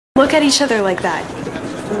look at each other like that.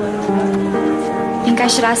 Think I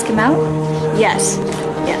should ask him out? Yes.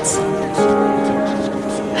 Yes.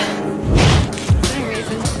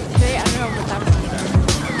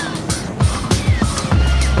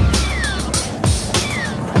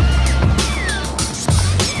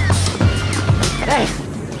 Hey,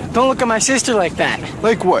 don't look at my sister like that.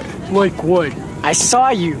 Like what? Like what? I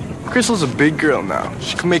saw you. Crystal's a big girl now.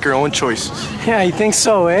 She can make her own choices. Yeah, you think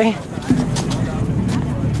so, eh?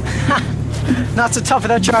 Not so tough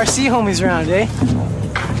without your RC homies around, eh?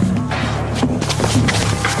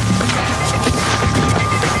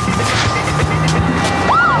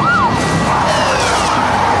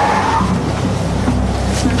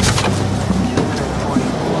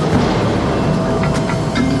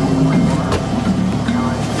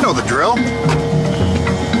 You know the drill.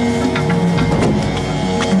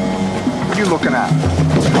 What are you looking at?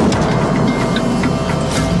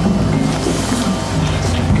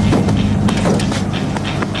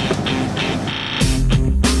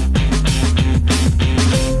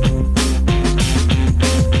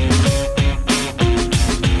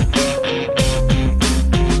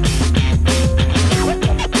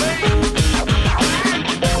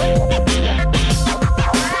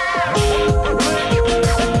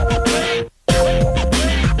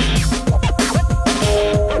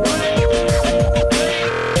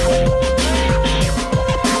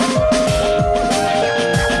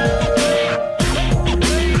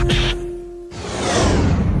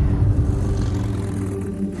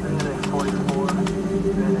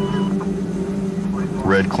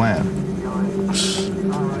 Red Clan.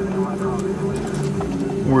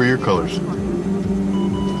 Where are your colors?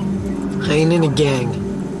 I ain't in a gang.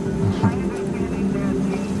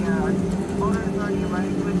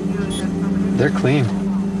 They're clean.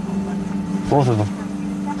 Both of them.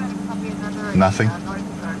 Nothing?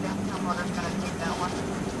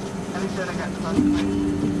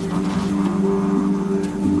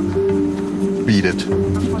 Beat it.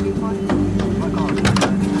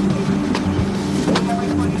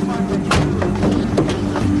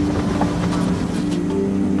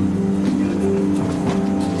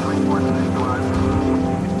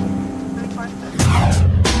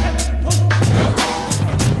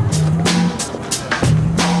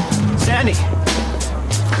 Sandy!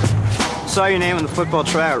 Saw your name on the football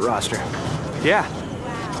tryout roster. Yeah.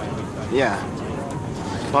 Yeah.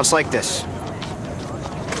 Well, it's like this.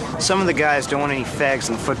 Some of the guys don't want any fags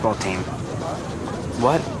on the football team.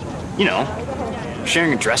 What? You know,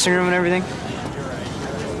 sharing a dressing room and everything.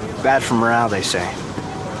 Bad for morale, they say.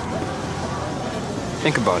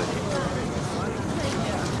 Think about it.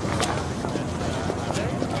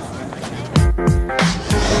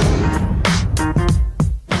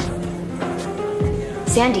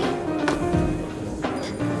 Sandy.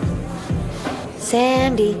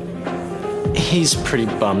 Sandy. He's pretty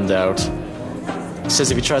bummed out.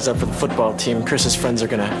 Says if he tries out for the football team, Chris's friends are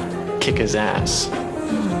gonna kick his ass.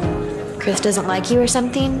 Chris doesn't like you or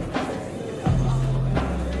something?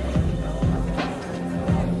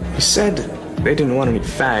 You said they didn't want any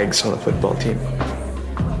fags on the football team.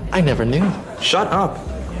 I never knew. Shut up.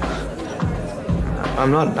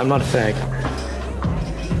 I'm not a fag.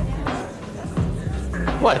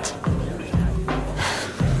 What?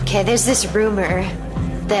 Okay, there's this rumor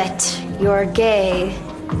that you're gay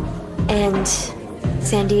and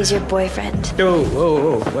Sandy is your boyfriend.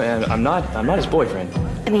 Whoa. I'm not his boyfriend.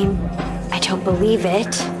 I mean, I don't believe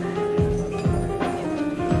it.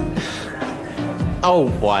 Oh,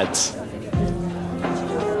 what?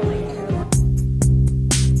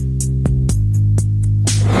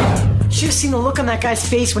 Should have seen the look on that guy's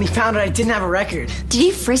face when he found out I didn't have a record. Did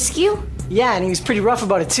he frisk you? Yeah, and he was pretty rough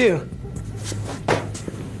about it too.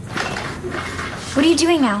 What are you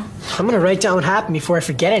doing now? I'm gonna write down what happened before I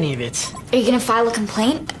forget any of it. Are you gonna file a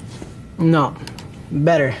complaint? No.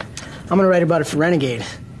 Better. I'm gonna write about it for Renegade.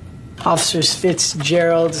 Officers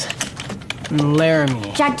Fitzgerald and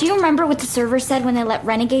Laramie. Jack, do you remember what the server said when they let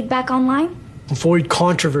Renegade back online? Avoid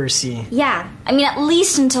controversy. Yeah, I mean at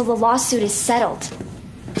least until the lawsuit is settled.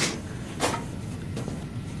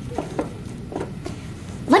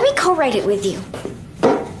 Let me co-write it with you.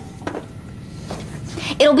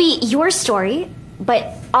 It'll be your story,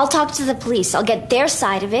 but I'll talk to the police. I'll get their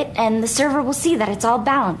side of it, and the server will see that it's all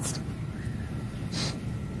balanced.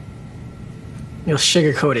 You'll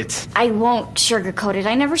sugarcoat it. I won't sugarcoat it.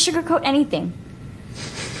 I never sugarcoat anything.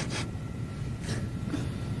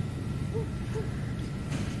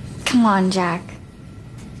 Come on, Jack.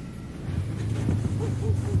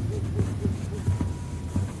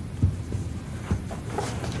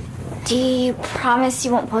 Do you promise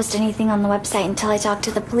you won't post anything on the website until I talk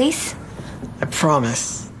to the police? I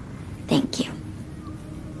promise. Thank you.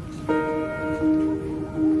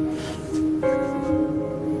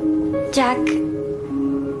 Jack.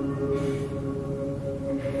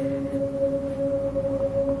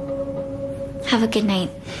 Have a good night.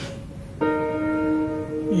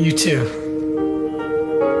 You too.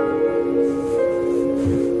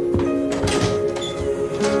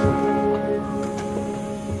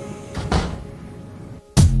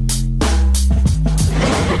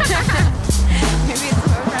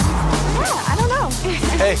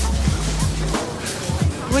 Hey,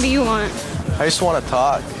 What do you want? I just want to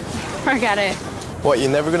talk. Forget it. What, you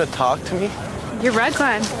never gonna talk to me? You're red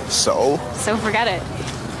clan, So? so forget it.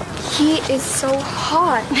 He is so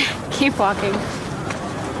hot. Keep walking.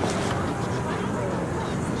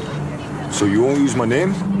 So you won't use my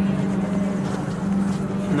name?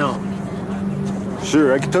 No.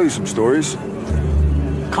 Sure, I can tell you some stories.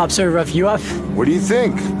 Cops ever rough you up? What do you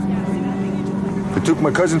think? I took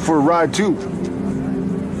my cousin for a ride, too.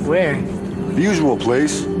 Where? The usual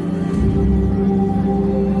place.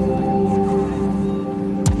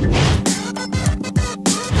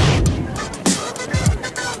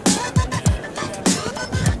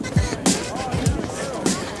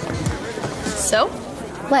 So?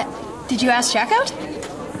 What? Did you ask Jack out?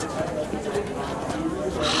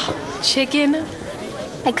 Chicken?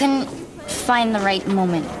 I couldn't find the right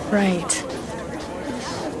moment. Right.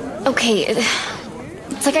 Okay,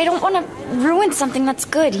 it's like I don't want to ruin something that's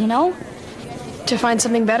good, you know? To find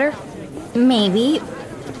something better? Maybe.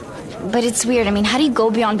 But it's weird. I mean, how do you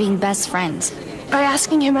go beyond being best friends? By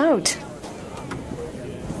asking him out.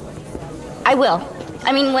 I will.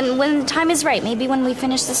 I mean, when the time is right. Maybe when we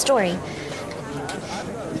finish the story.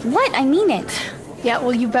 What? I mean it. Yeah,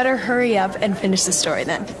 well, you better hurry up and finish the story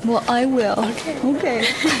then. Well, I will. Okay.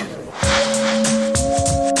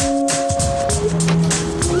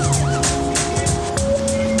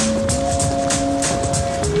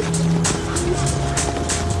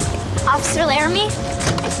 Officer Laramie?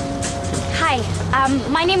 Hi,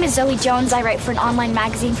 my name is Zoey Jones. I write for an online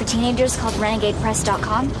magazine for teenagers called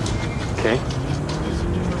RenegadePress.com. Okay.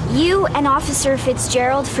 You and Officer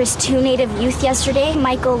Fitzgerald frisked 2 native youth yesterday,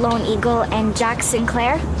 Michael Lone Eagle and Jack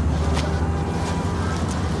Sinclair.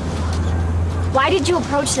 Why did you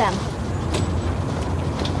approach them?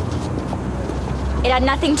 It had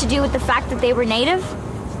nothing to do with the fact that they were native?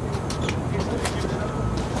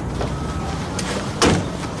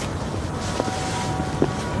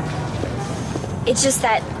 It's just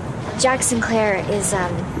that Jack Sinclair is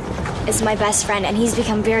my best friend, and he's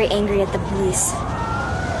become very angry at the police.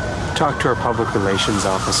 Talk to our public relations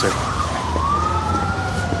officer.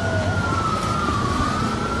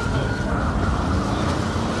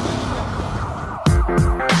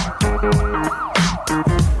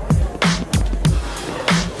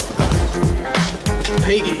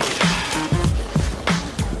 Piggy.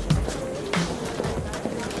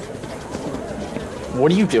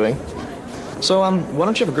 What are you doing? So, why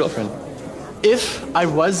don't you have a girlfriend? If I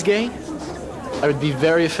was gay, I would be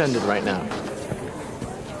very offended right now.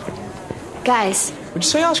 Guys, Would you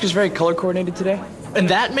say Oscar's very color coordinated today? And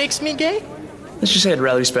that makes me gay? Let's just say I'd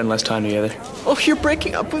rather spend less time together. Oh, you're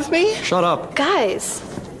breaking up with me? Shut up. Guys.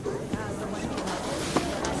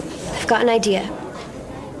 I've got an idea.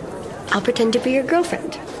 I'll pretend to be your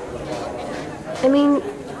girlfriend. I mean,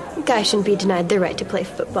 guys shouldn't be denied their right to play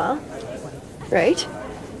football. Right?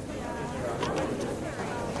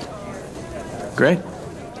 Great.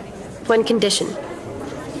 One condition.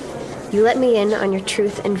 You let me in on your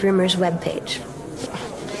Truth and Rumors webpage.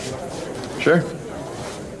 Sure.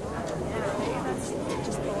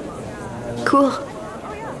 Cool.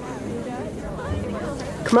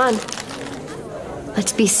 Come on.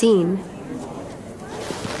 Let's be seen.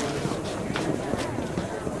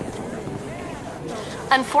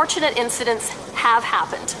 Unfortunate incidents have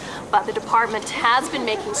happened, but the department has been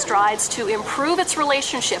making strides to improve its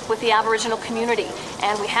relationship with the Aboriginal community,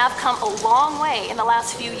 and we have come a long way in the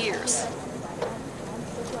last few years.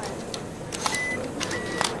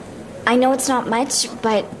 I know it's not much,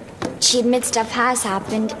 but she admits stuff has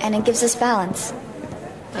happened, and it gives us balance.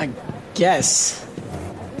 I guess.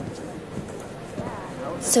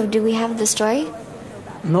 So do we have the story?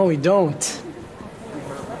 No, we don't.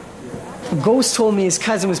 A ghost told me his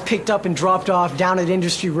cousin was picked up and dropped off down at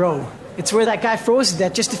Industry Row. It's where that guy froze to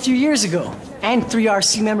death just a few years ago. And 3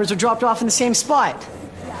 RC members were dropped off in the same spot.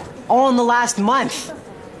 All in the last month.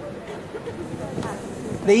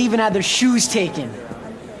 They even had their shoes taken.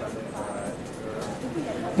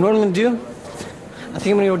 You know what I'm gonna do? I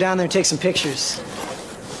think I'm gonna go down there and take some pictures.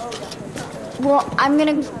 Well, I'm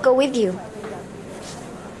gonna go with you.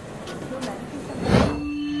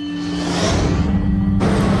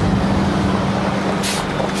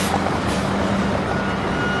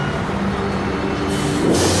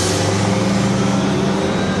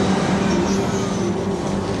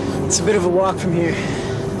 a bit of a walk from here.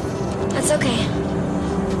 That's okay.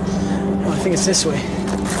 Oh, I think it's this way.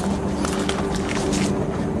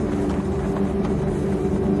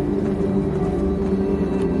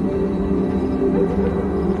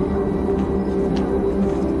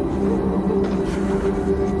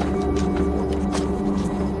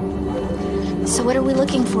 So what are we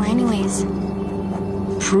looking for anyways?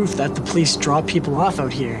 Proof that the police drop people off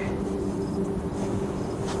out here.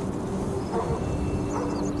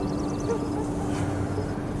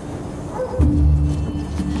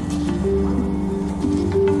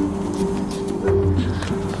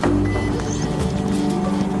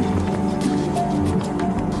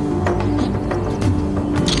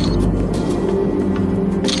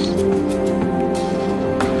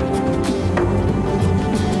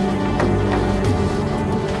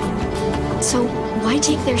 So why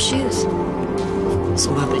take their shoes?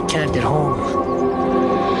 So that they can't get home.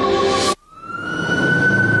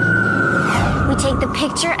 We take the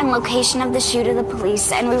picture and location of the shoe to the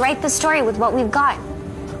police, and we write the story with what we've got.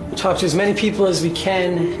 Talk to as many people as we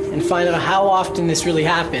can and find out how often this really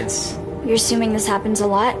happens. You're assuming this happens a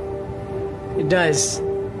lot? It does.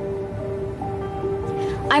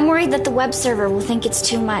 I'm worried that the web server will think it's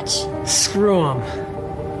too much. Screw them.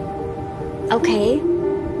 Okay.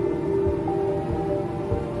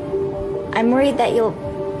 I'm worried that you'll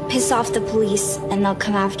piss off the police and they'll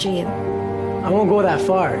come after you. I won't go that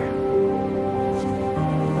far.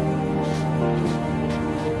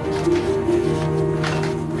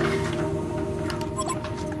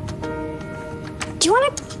 Do you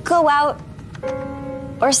want to go out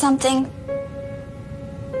or something?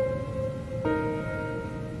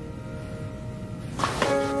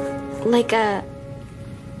 Like a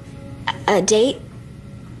date?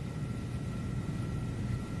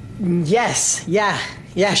 Yes, yeah,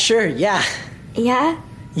 sure, yeah. Yeah?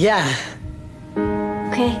 Yeah.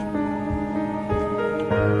 Okay.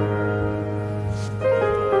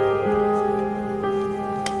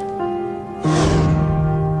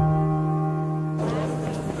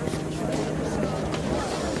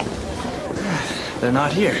 They're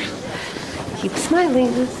not here. Keep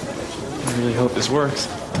smiling. I really hope this works.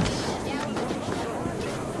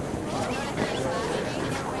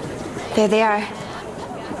 There they are.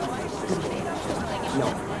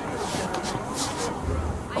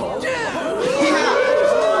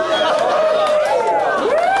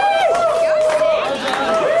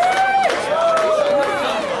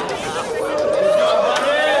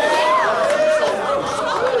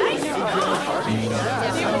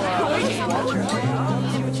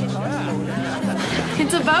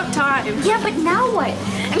 It's about time. Yeah, but now what?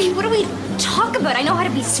 I mean, what do we talk about? I know how to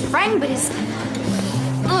be his friend, but his...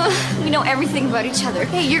 we know everything about each other.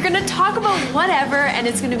 Hey, you're gonna talk about whatever, and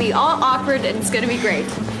it's gonna be all awkward, and it's gonna be great.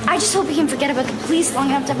 I just hope he can forget about the police long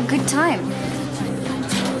enough to have a good time.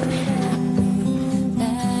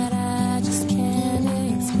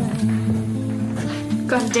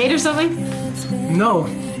 Go on a date or something? No,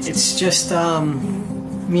 it's just,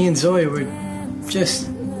 me and Zoe were just...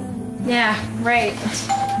 Yeah, right.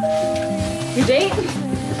 Your date?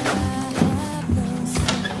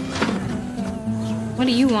 What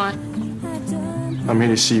do you want? I'm here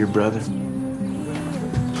to see your brother.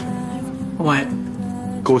 What?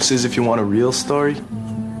 Ghost says if you want a real story,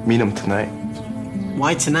 meet him tonight.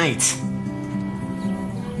 Why tonight?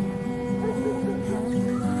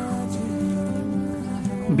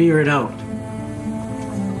 Beer it out.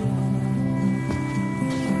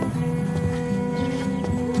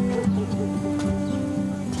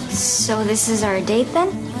 So this is our date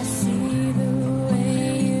then?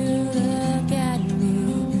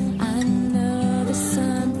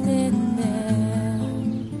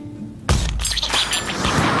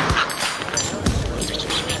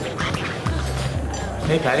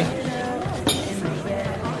 Hey, Patty.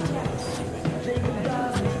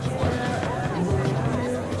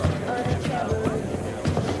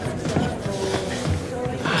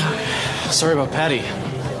 Sorry about Patty.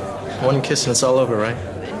 One kiss and it's all over, right?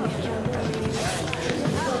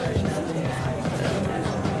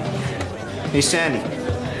 Hey, Sandy.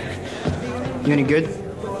 You any good?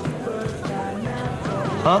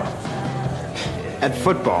 Huh? At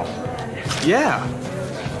football. Yeah,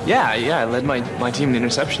 I led my team in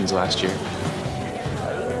interceptions last year.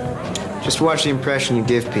 Just watch the impression you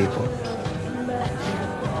give people.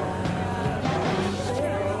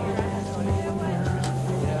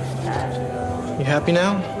 You happy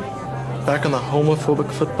now? Back on the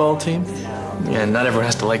homophobic football team? Yeah, not everyone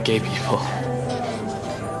has to like gay people.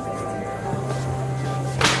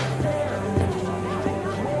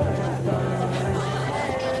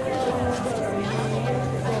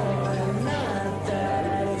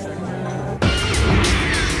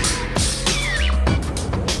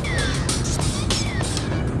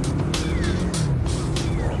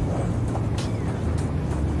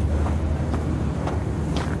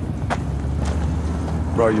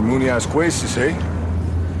 Brought your moony ass Quasis,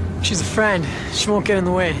 eh? She's a friend. She won't get in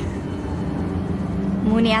the way.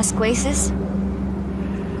 Moony Asquasis?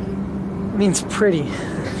 Means pretty.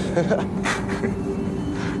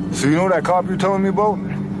 So you know that cop you're telling me about?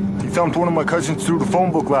 He thumped one of my cousins through the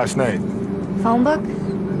phone book last night. Phone book?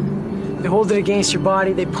 They hold it against your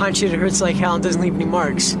body, they punch it hurts like hell and doesn't leave any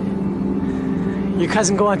marks. Your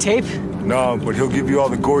cousin go on tape? No, but he'll give you all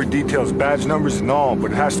the gory details, badge numbers and all,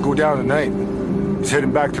 but it has to go down tonight. He's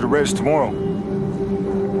heading back to the res tomorrow.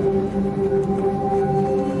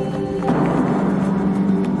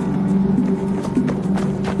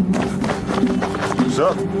 What's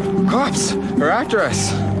up? Cops are after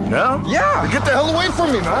us. Now? Yeah! Get the hell away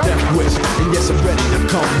from me, man! Death wish, and yes, I'm ready to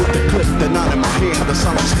come with the clip. The nine in my hand, the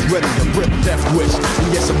silence is ready to rip. Death wish,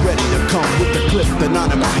 and yes, I'm ready to come with the clip. The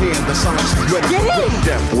nine in my hand, the silence is ready to rip.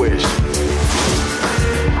 Death wish.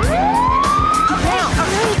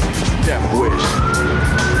 Death wish.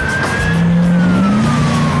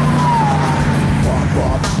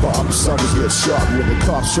 Bop, suckers get shot when the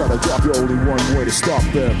cops try to drop you. Only one way to stop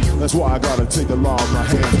them. That's why I gotta take the law in my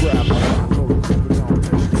hands, grab my...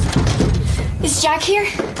 Is Jack here?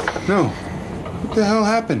 No. What the hell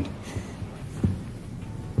happened?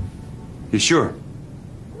 You sure?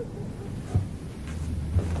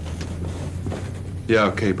 Yeah,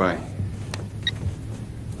 okay, bye.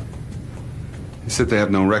 They said they have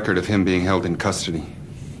no record of him being held in custody.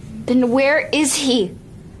 Then where is he?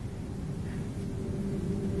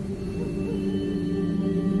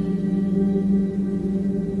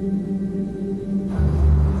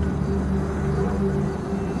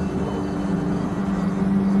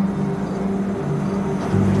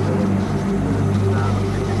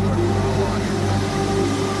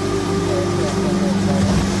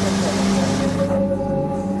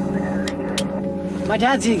 My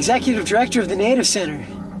dad's the executive director of the Native Center.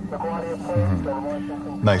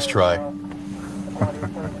 Nice try.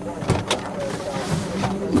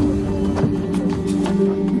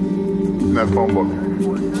 That phone book.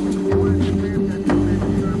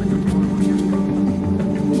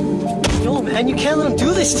 No, man, you can't let him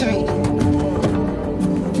do this to me.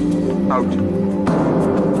 Out.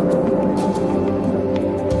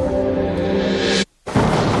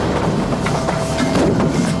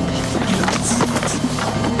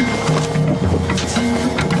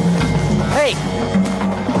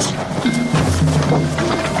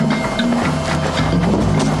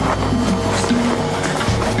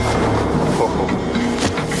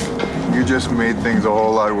 Made things a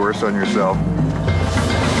whole lot worse on yourself.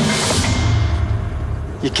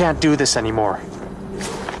 You can't do this anymore.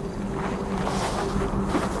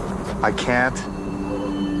 I can't.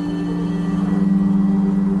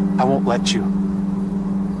 I won't let you,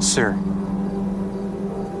 sir.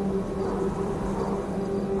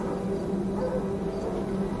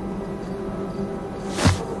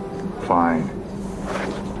 Fine.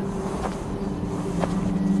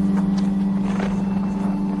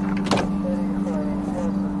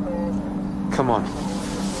 Come on.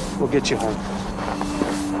 We'll get you home.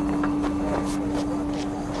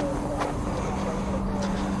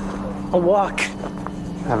 I'll walk.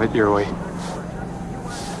 Have it your way.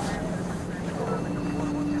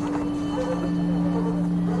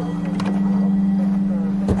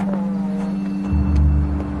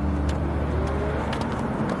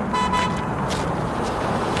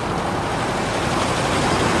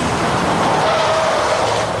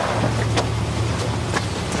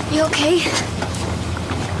 You okay?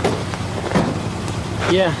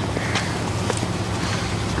 Yeah.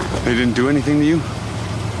 They didn't do anything to you?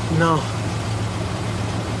 No.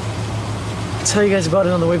 I'll tell you guys about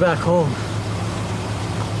it on the way back home.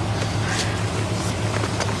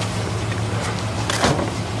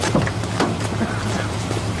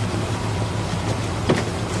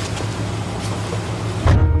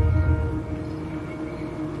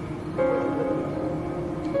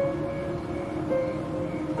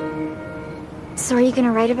 So are you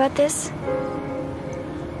gonna write about this?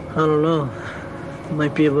 I don't know. It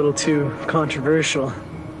might be a little too controversial.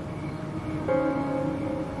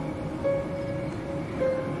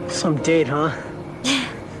 Some date, huh?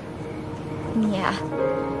 Yeah.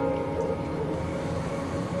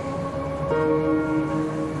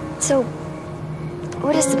 So,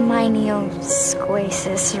 what does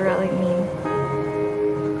Mineo-squasis really mean?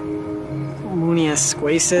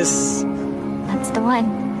 Mooniasquasis? That's the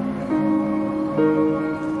one.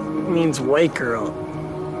 Means white girl.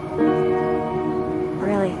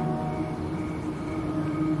 Really?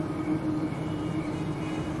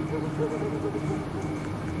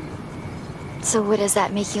 So what does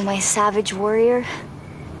that make you, my savage warrior?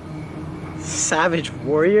 Savage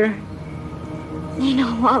warrior? You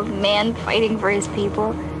know, a man fighting for his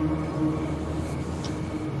people.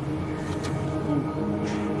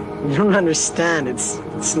 You don't understand. It's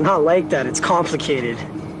not like that. It's complicated.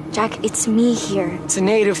 Jack, it's me here. It's a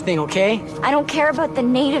native thing, okay? I don't care about the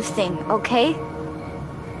native thing, okay?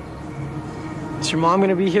 Is your mom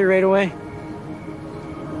gonna be here right away?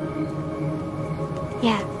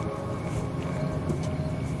 Yeah.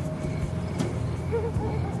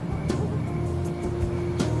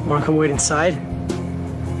 Wanna come wait inside?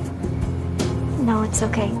 No, it's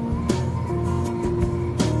okay.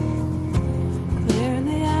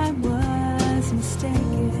 Clearly I was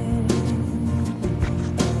mistaken.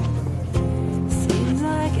 Seems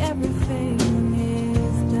like everything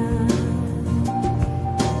is done.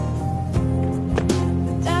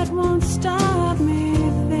 But that won't stop me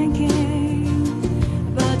thinking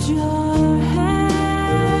about your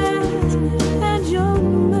hands and your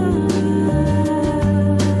mind.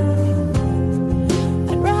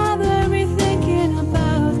 I'd rather be thinking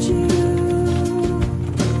about you.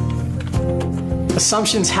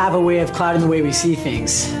 Assumptions have a way of clouding the way we see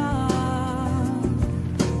things.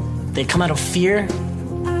 They come out of fear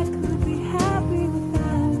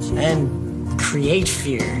and create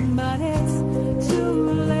fear.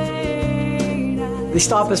 They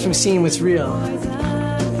stop us from seeing what's real.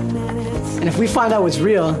 And if we find out what's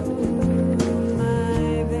real,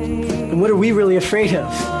 then what are we really afraid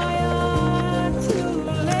of?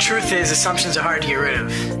 The truth is, assumptions are hard to get rid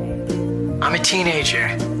of. I'm a teenager.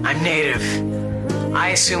 I'm native.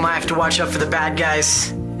 I assume I have to watch out for the bad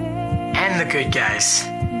guys and the good guys.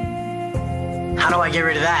 How do I get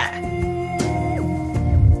rid of that?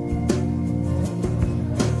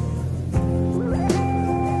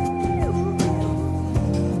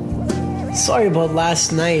 Sorry about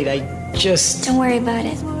last night. I just... Don't worry about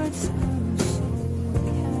it.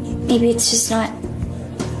 Maybe it's just not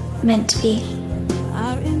meant to be.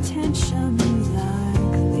 Our intentions are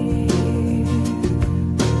clear.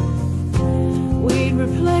 We'd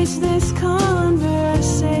replace this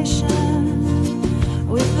conversation